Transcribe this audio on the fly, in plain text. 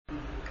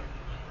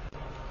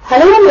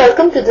Hello and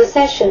welcome to this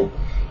session.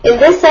 In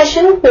this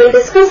session, we will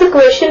discuss a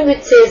question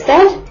which says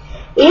that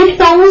 8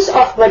 pounds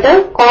of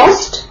butter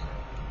cost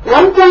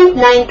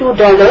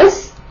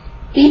 $1.92.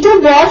 Peter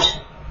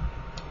bought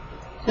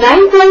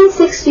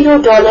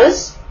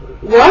 $9.60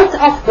 worth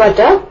of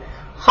butter.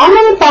 How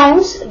many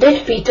pounds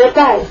did Peter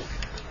buy?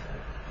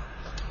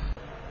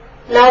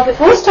 Now,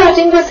 before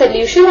starting the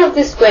solution of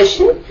this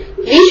question,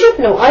 we should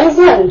know a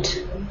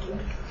result.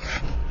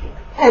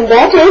 And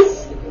that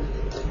is,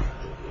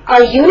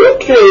 a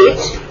unit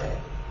rate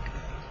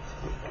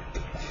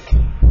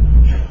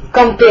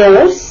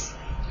compares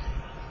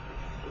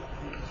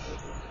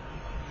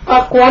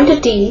a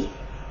quantity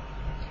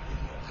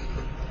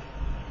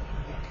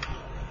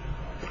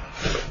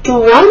to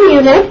 1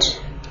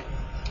 unit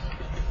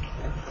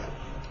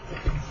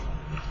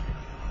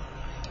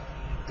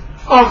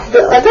of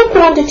the other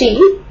quantity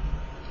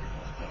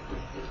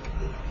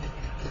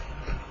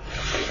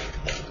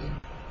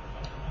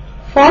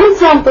for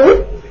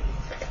example,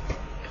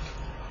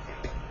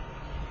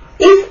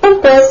 if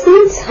a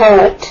person's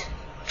heart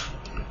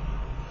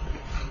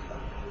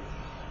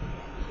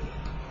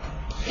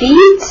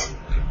beats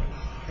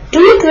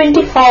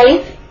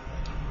 225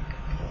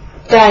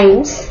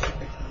 times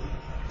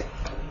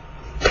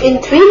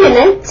in 3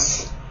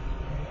 minutes,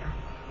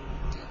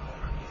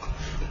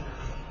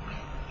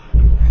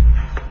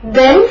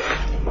 then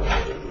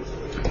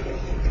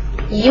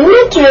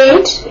unit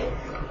rate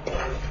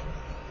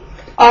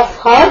of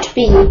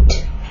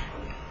heartbeat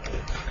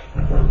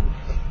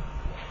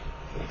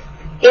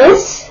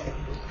is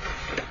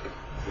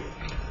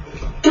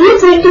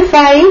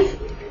 225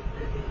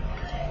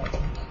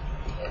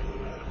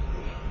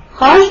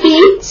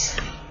 heartbeats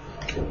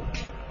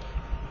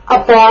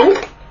upon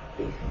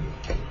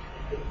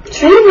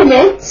 3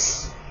 minutes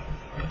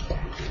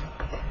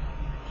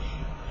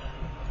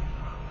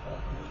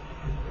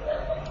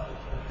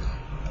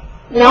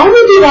Now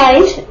we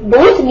divide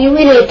both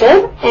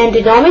numerator and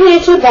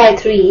denominator by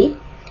 3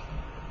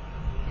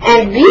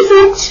 and we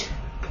get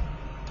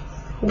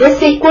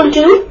this equal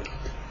to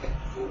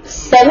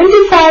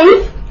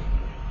 75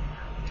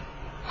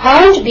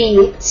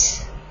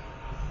 heartbeats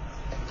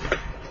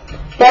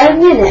per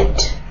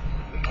minute.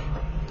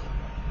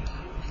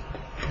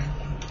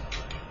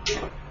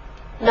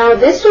 Now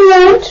this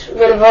result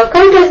will work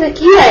out as a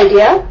key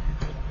idea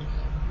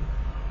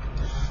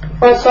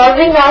for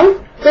solving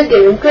out the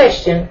given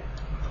question.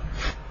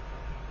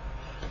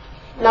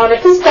 Now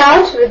let us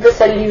start with the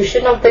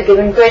solution of the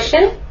given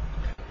question.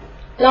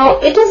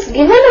 Now it is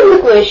given in the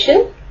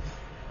question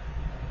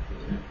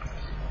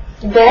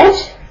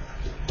that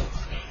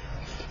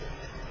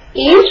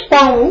 8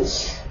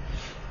 pounds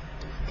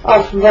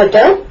of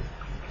butter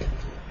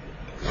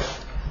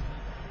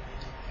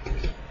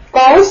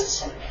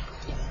costs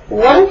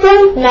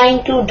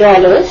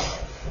 $1.92.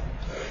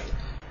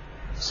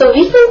 So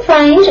we can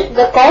find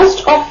the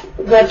cost of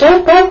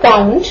butter per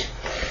pound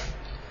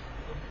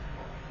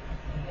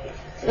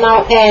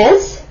now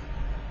as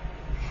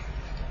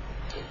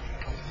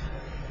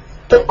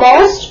the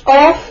cost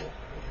of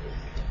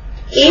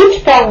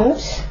 8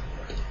 pounds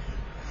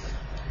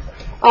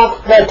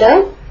of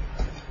butter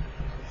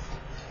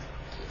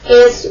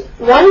is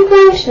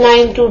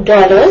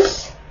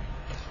 $1.92.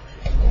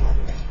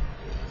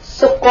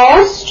 So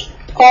cost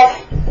of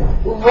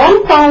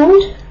 1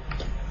 pound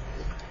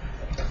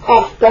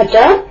of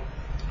butter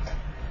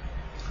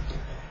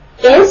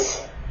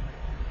is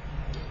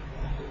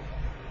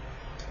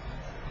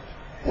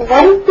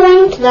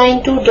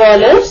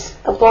 $1.92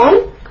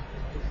 upon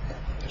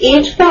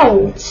 8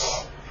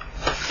 pounds.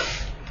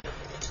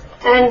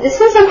 And this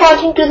is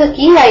according to the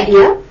key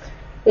idea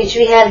which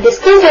we have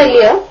discussed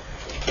earlier.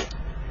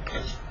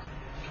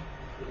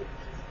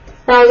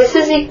 Now this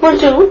is equal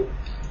to,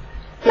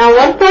 now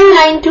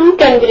 1.92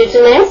 can be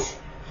written as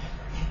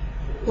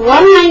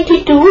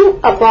 192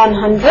 upon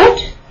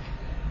 100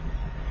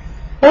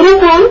 whole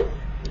upon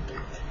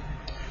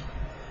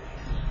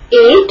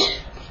 8,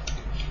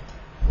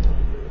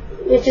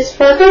 which is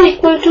further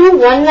equal to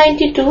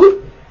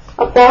 192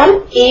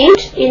 upon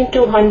 8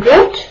 into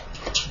 100.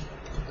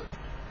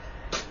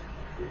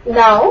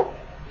 Now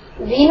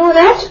we know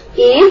that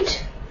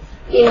 8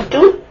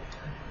 into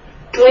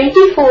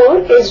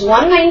 24 is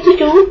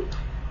 192.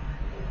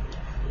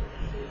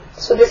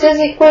 So this is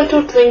equal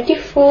to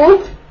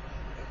 24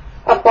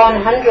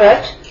 upon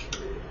 100,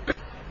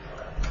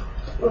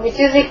 which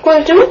is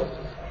equal to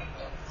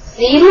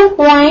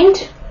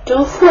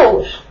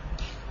 0.24.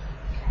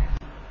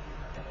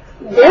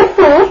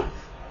 Therefore,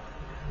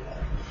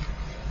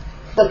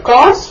 the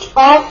cost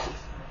of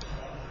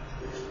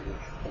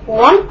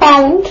 1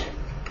 pound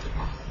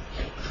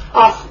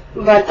of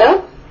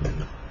butter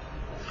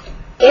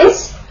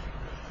is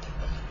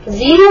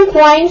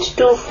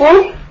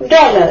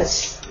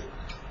 $0.24.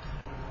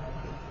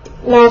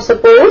 Now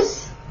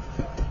suppose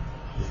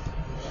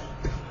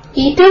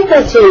Peter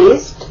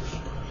purchased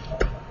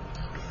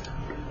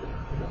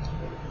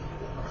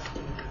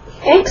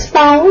X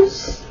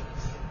pounds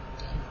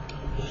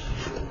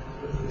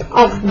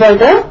of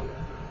butter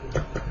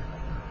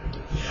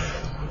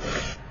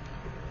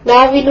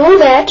Now we know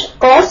that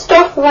cost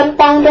of 1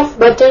 pound of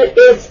butter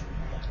is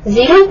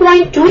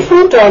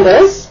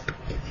 $0.24.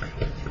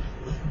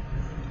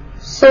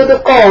 So the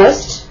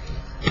cost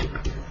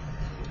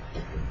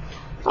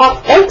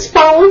of X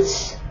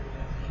pounds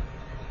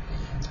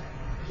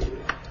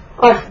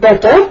of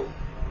butter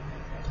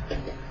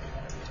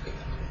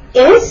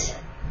is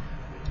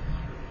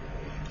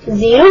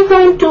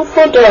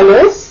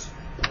 $0.24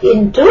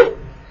 into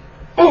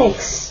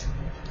X.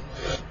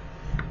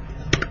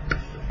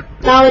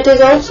 Now it is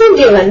also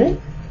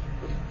given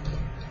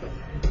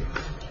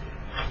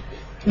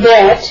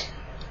that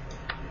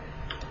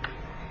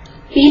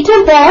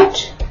Peter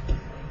bought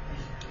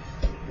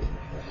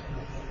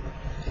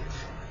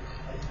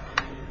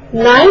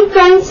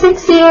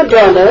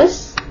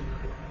 $9.60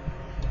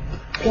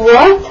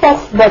 worth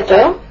of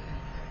butter,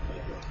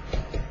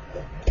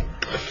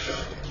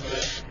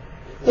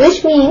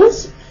 which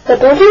means the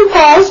total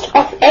cost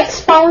of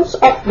X pounds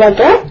of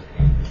butter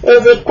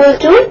is equal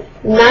to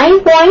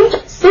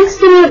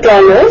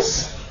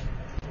 $9.60.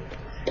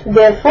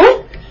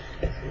 Therefore,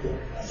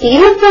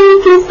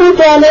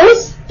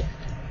 $0.24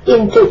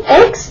 into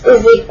X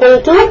is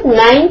equal to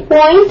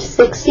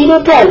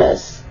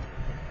 $9.60.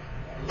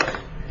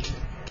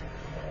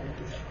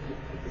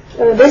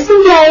 So this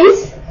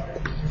implies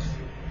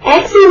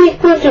X is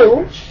equal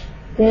to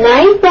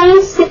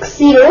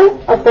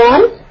 9.60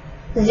 upon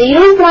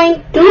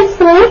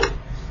 0.24,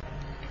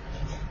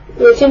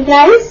 which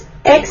implies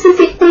X is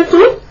equal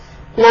to,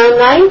 now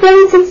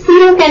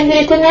 9.60 can be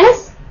written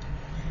as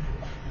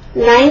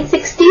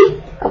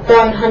 960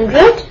 upon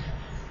 100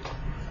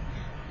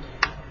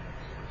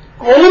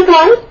 whole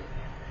upon,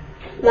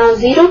 now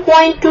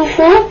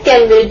 0.24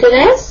 can be written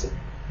as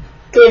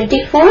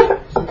 24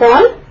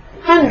 upon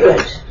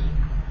 100.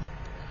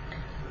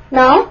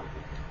 Now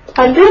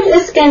 100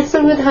 is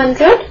cancelled with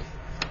 100,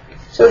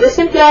 so this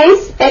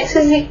implies X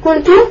is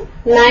equal to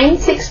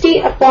 960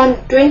 upon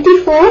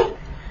 24.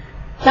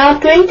 Now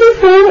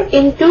 24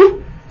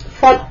 into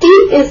 40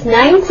 is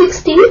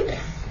 960,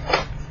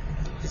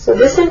 so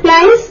this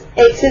implies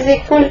X is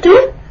equal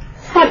to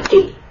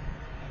 40.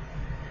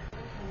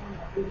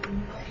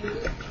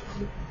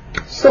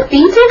 So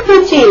Peter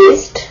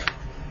purchased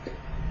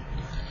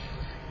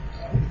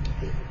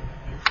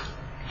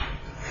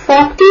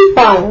 40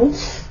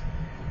 pounds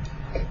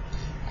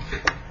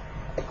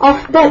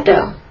of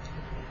butter,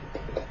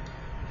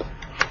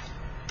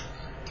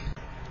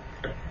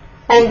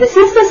 and this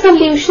is the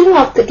solution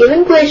of the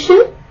given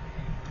question.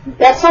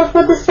 That's all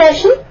for this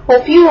session.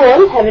 Hope you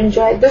all have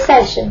enjoyed the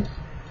session.